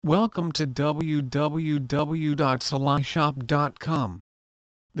Welcome to www.salishop.com.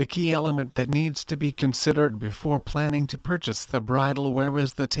 The key element that needs to be considered before planning to purchase the bridal wear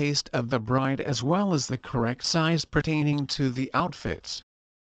is the taste of the bride as well as the correct size pertaining to the outfits.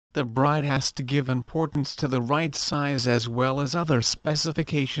 The bride has to give importance to the right size as well as other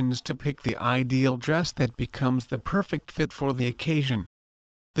specifications to pick the ideal dress that becomes the perfect fit for the occasion.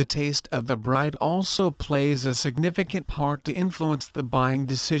 The taste of the bride also plays a significant part to influence the buying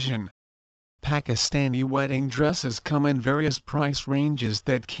decision. Pakistani wedding dresses come in various price ranges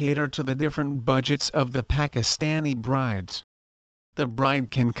that cater to the different budgets of the Pakistani brides. The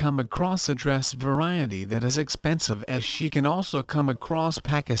bride can come across a dress variety that is expensive, as she can also come across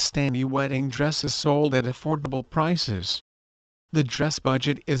Pakistani wedding dresses sold at affordable prices. The dress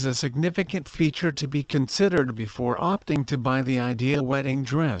budget is a significant feature to be considered before opting to buy the ideal wedding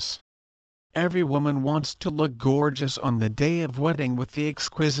dress. Every woman wants to look gorgeous on the day of wedding with the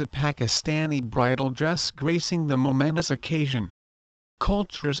exquisite Pakistani bridal dress gracing the momentous occasion.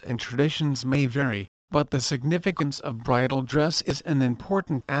 Cultures and traditions may vary, but the significance of bridal dress is an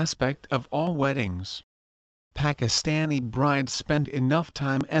important aspect of all weddings. Pakistani brides spend enough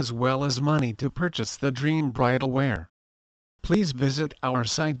time as well as money to purchase the dream bridal wear. Please visit our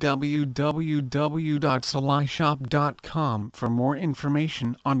site www.salishop.com for more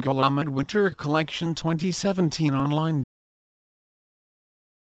information on Gul Ahmed Winter Collection 2017 online.